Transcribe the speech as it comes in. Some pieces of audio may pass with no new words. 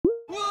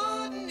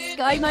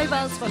Sky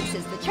Mobile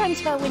sponsors the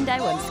transfer window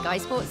on Sky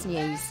Sports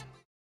News.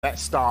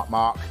 Let's start,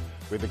 Mark,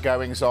 with the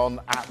goings-on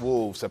at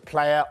Wolves. A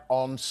player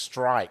on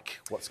strike.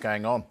 What's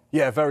going on?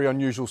 Yeah, very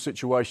unusual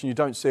situation. You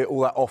don't see it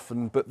all that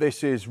often, but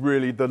this is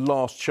really the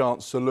last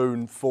chance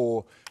saloon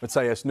for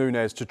Matheus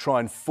Nunes to try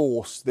and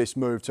force this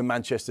move to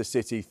Manchester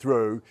City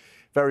through.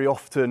 Very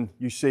often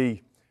you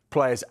see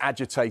players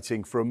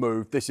agitating for a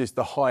move. This is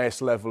the highest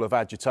level of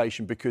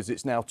agitation because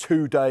it's now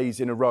 2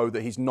 days in a row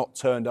that he's not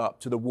turned up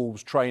to the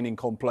Wolves training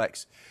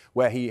complex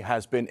where he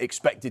has been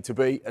expected to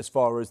be as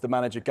far as the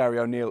manager Gary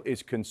O'Neill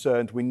is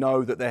concerned. We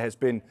know that there has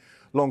been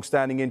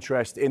long-standing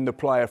interest in the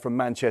player from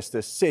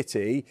Manchester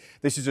City.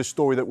 This is a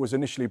story that was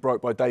initially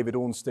broke by David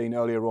Ornstein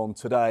earlier on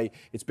today.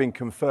 It's been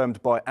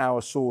confirmed by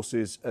our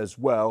sources as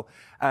well.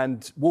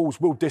 And Wolves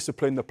will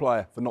discipline the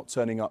player for not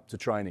turning up to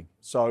training.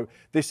 So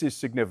this is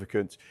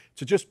significant.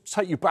 To just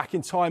take you back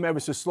in time ever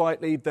so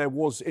slightly, there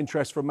was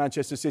interest from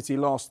Manchester City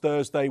last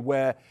Thursday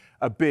where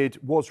a bid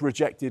was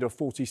rejected of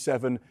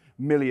 £47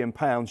 million.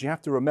 You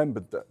have to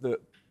remember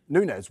that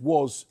Nunes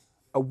was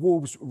a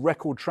Wolves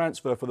record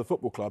transfer for the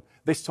football club,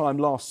 this time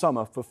last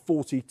summer for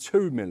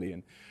 £42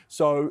 million.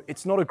 So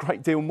it's not a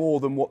great deal more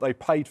than what they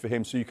paid for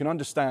him, so you can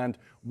understand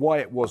why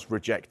it was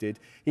rejected.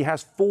 He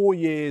has 4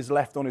 years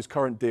left on his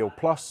current deal,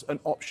 plus an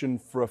option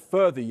for a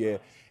further year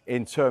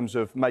in terms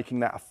of making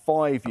that a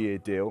 5-year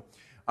deal.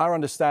 Our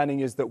understanding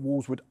is that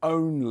Wolves would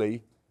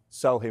only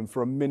sell him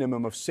for a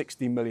minimum of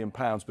 £60 million.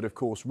 But of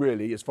course,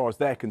 really, as far as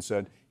they're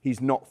concerned, he's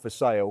not for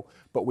sale.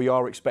 But we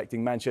are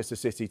expecting Manchester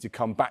City to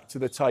come back to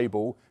the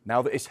table,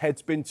 now that his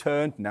head's been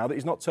turned, now that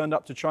he's not turned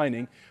up to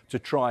training, to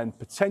try and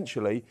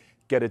potentially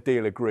get a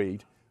deal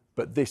agreed.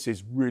 But this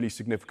is really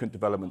significant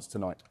developments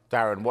tonight.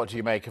 Darren, what do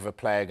you make of a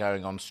player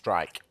going on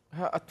strike?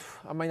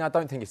 I mean, I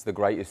don't think it's the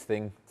greatest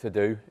thing to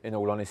do, in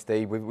all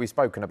honesty. We've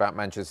spoken about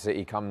Manchester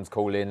City comes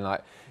call in, like,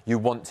 you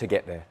want to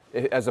get there.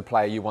 As a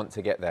player, you want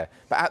to get there.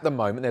 But at the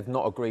moment, they've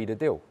not agreed a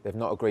deal. They've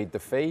not agreed the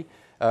fee.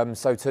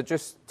 So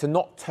to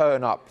not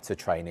turn up to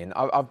training,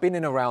 I've been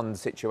in around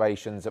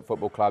situations at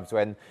football clubs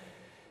when,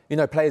 you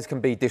know, players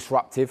can be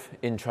disruptive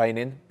in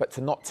training, but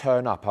to not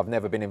turn up, I've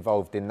never been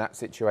involved in that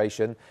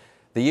situation.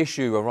 The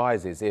issue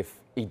arises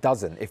if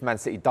Man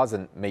City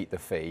doesn't meet the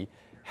fee,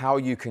 how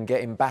you can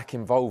get him back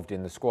involved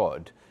in the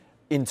squad,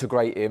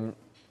 integrate him,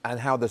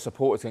 and how the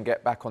supporters can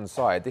get back on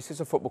side. This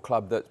is a football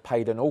club that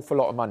paid an awful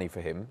lot of money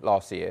for him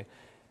last year.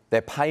 They're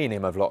paying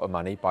him a lot of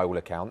money, by all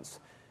accounts.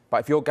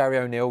 But if you're Gary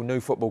O'Neill, new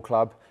football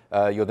club,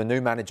 you're the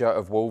new manager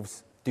of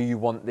Wolves, do you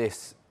want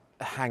this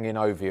hanging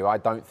over you? I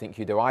don't think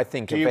you do. I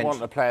think do you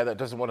want a player that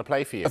doesn't want to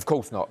play for you? Of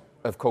course not.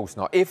 Of course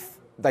not. If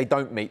they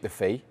don't meet the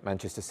fee,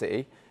 Manchester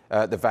City,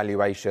 the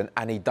valuation,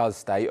 and he does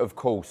stay, of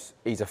course,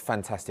 he's a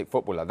fantastic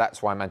footballer.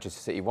 That's why Manchester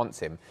City wants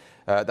him.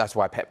 That's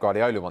why Pep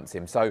Guardiola wants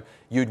him. So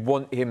you'd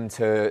want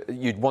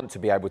to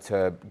be able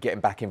to get him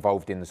back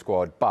involved in the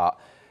squad. But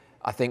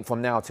I think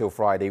from now till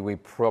Friday, we're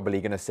probably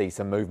going to see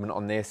some movement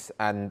on this.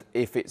 And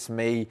if it's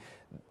me,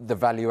 the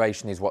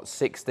valuation is, what,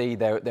 60?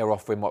 They're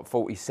offering, what,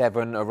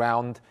 47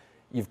 around?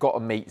 You've got to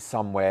meet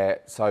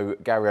somewhere so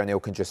Gary O'Neill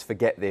can just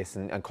forget this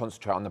and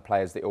concentrate on the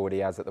players that he already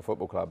has at the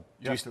football club.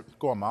 Yeah.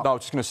 Go on, Mark. No, I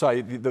was just going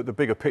to say the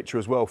bigger picture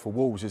as well for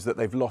Wolves is that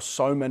they've lost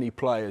so many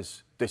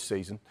players this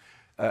season,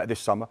 this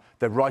summer.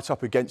 They're right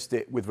up against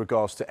it with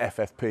regards to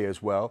FFP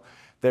as well.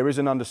 There is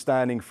an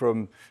understanding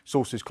from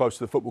sources close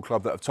to the football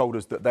club that have told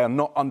us that they are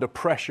not under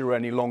pressure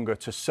any longer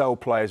to sell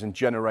players and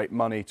generate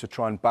money to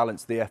try and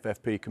balance the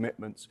FFP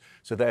commitments.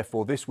 So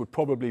therefore, this would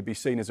probably be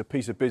seen as a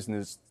piece of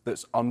business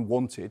that's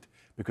unwanted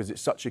because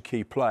it's such a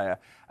key player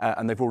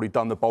and they've already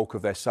done the bulk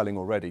of their selling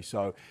already.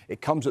 So it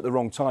comes at the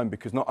wrong time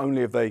because not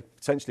only are they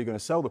potentially going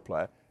to sell the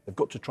player, they've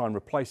got to try and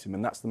replace him,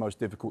 and that's the most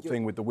difficult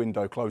thing with the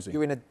window closing.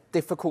 You're in a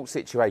difficult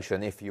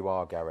situation if you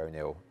are Gary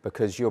O'Neill,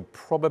 because you're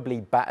probably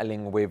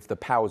battling with the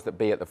powers that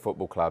be at the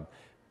football club,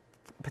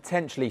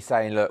 potentially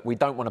saying, look, we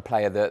don't want a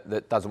player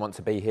that doesn't want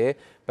to be here,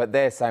 but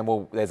they're saying,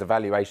 well, there's a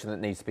valuation that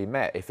needs to be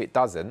met. If it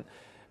doesn't,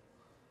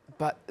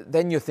 but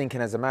then you're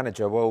thinking as a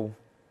manager, well,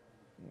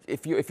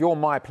 if you're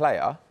my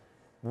player,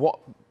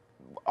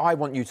 I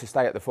want you to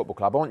stay at the football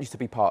club. I want you to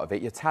be part of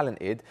it. You're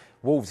talented.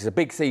 Wolves is a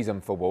big season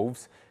for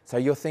Wolves. So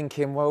you're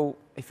thinking, well,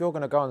 if you're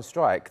going to go on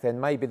strike, then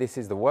maybe this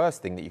is the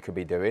worst thing that you could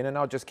be doing, and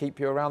I'll just keep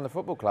you around the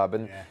football club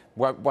and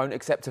won't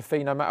accept a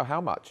fee no matter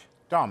how much.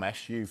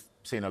 Dharmesh, you've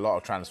seen a lot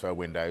of transfer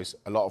windows.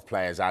 A lot of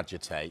players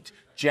agitate.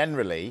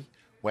 Generally,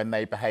 when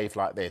they behave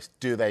like this,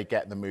 do they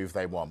get the move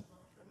they want?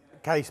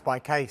 Case by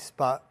case,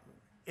 but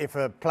if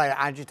a player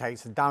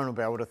agitates, and Darren will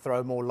be able to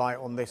throw more light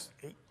on this,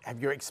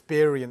 have you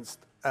experienced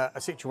a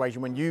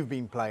situation when you've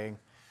been playing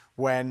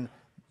when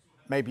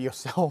maybe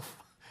yourself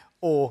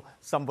or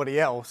somebody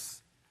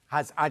else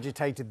has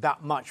agitated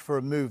that much for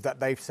a move that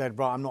they've said,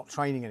 right, I'm not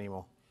training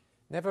anymore?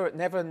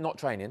 Never not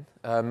training.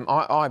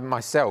 I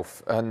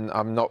myself, and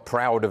I'm not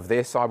proud of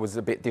this, I was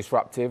a bit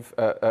disruptive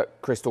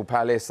at Crystal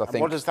Palace. I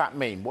think. What does that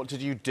mean? What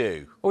did you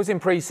do? I was in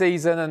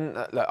pre-season, and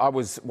look, I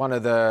was one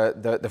of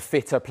the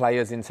fitter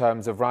players in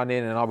terms of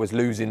running, and I was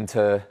losing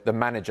to the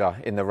manager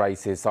in the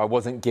races, so I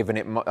wasn't giving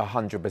it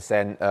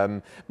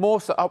 100%. More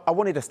so, I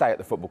wanted to stay at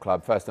the football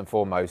club first and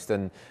foremost,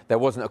 and there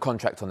wasn't a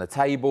contract on the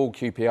table.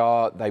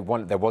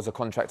 QPR, there was a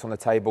contract on the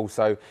table,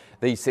 so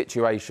this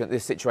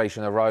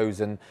situation arose,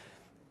 and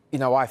you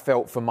know, I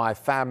felt for my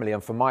family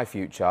and for my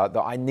future that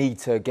I need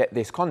to get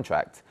this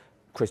contract.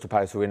 Crystal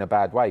Palace were in a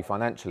bad way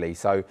financially,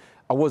 so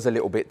I was a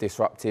little bit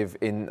disruptive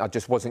I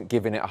just wasn't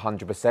giving it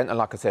 100%. And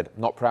like I said,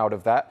 not proud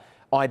of that.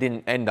 I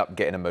didn't end up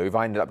getting a move.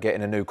 I ended up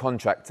getting a new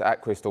contract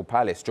at Crystal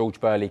Palace. George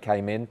Burley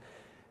came in.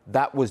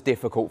 That was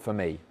difficult for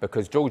me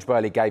because George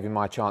Burley gave me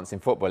my chance in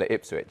football at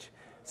Ipswich.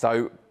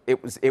 So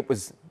it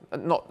was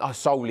not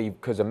solely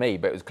because of me,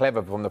 but it was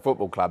clever from the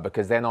football club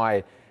because then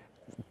I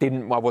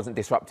wasn't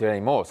disrupted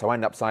anymore, so I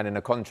ended up signing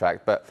a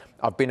contract. But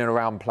I've been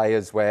around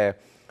players where,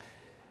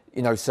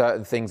 you know,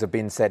 certain things have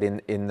been said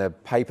in the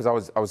papers. I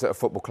was at a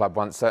football club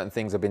once. Certain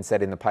things have been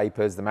said in the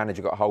papers. The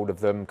manager got hold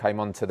of them, came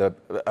onto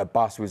a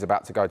bus who was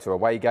about to go to a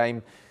away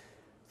game,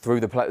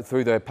 threw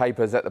the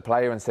papers at the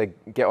player and said,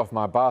 "Get off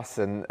my bus."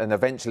 And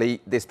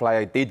eventually, this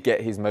player did get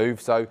his move.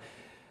 So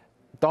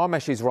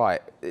Dharmesh is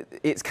right.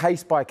 It's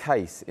case by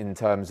case in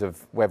terms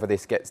of whether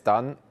this gets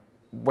done.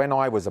 When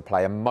I was a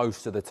player,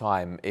 most of the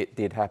time it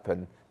did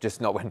happen, just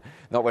not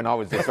when I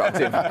was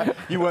disruptive.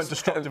 You weren't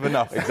disruptive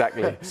enough.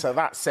 Exactly. So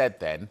that said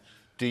then,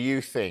 do you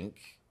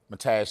think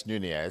Matheus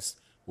Nunes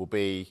will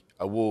be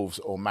a Wolves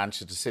or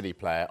Manchester City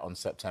player on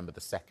September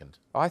the 2nd?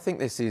 I think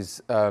this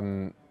is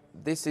in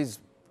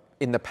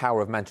the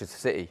power of Manchester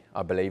City,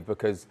 I believe,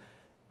 because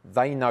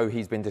they know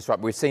he's been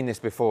disrupted. We've seen this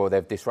before.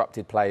 They've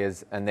disrupted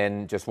players and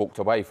then just walked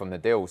away from the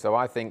deal. So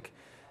I think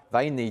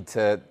they need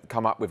to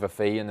come up with a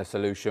fee and a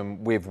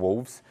solution with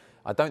Wolves.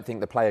 I don't think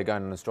the player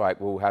going on a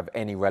strike will have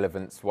any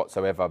relevance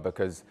whatsoever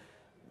because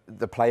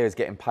the player is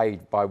getting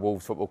paid by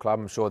Wolves Football Club.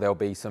 I'm sure there'll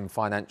be some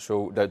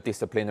financial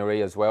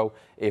disciplinary as well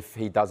if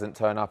he doesn't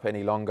turn up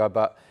any longer.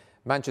 But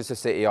Manchester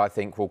City, I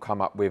think, will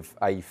come up with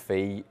a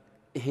fee.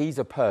 He's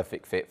a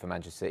perfect fit for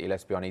Manchester City,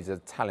 let's be honest. He's a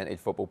talented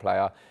football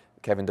player.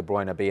 Kevin De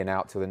Bruyne being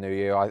out till the new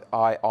year,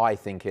 I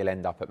think he'll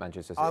end up at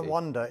Manchester City. I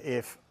wonder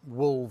if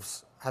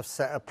Wolves have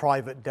set a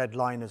private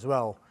deadline as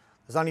well.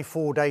 There's only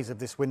 4 days of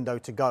this window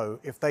to go.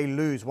 If they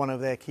lose one of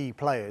their key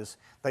players,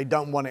 they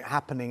don't want it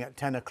happening at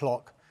 10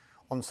 o'clock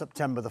on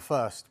September the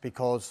 1st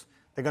because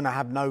they're going to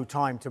have no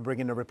time to bring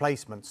in a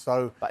replacement.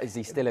 So, but is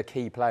he still a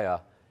key player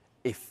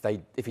if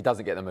he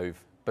doesn't get the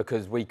move?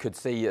 Because we could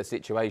see a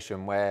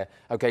situation where,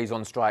 OK, he's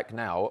on strike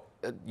now.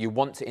 You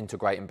want to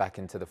integrate him back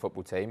into the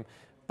football team,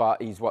 but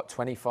he's,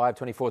 24,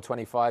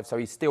 25, so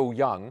he's still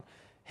young.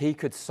 He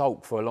could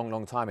sulk for a long,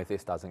 long time if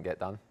this doesn't get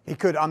done. He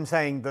could. I'm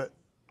saying that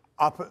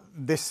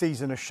this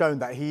season has shown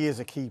that he is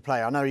a key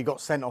player. I know he got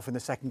sent off in the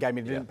second game.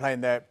 He didn't play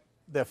in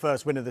their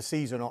first win of the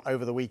season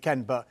over the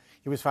weekend, but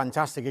he was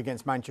fantastic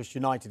against Manchester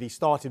United. He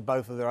started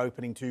both of their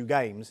opening 2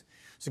 games.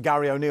 So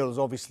Gary O'Neill is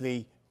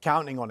obviously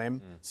counting on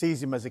him,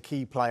 sees him as a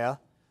key player.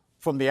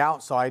 From the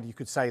outside, you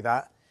could say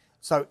that.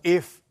 So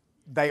if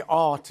they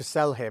are to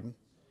sell him,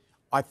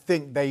 I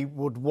think they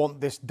would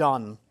want this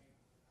done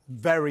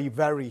very,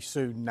 very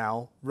soon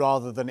now,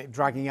 rather than it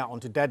dragging out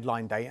onto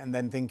deadline day and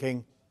then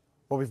thinking,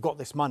 well, we've got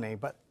this money,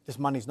 but this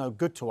money's no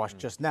good to us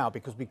just now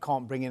because we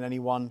can't bring in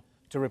anyone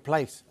to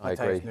replace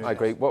Matheus Nunes. I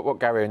agree. What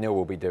Gary O'Neill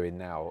will be doing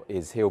now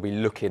is he'll be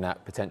looking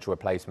at potential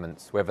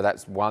replacements, whether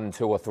that's 1,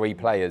 2 or 3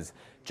 players,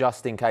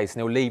 just in case.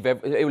 And he'll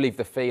leave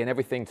the fee and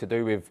everything to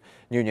do with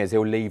Nunes.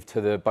 He'll leave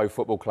to both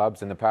football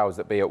clubs and the powers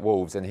that be at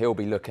Wolves, and he'll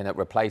be looking at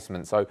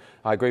replacements. So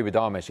I agree with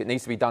Dharmesh. It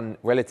needs to be done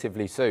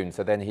relatively soon,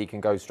 so then he can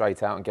go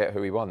straight out and get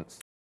who he wants.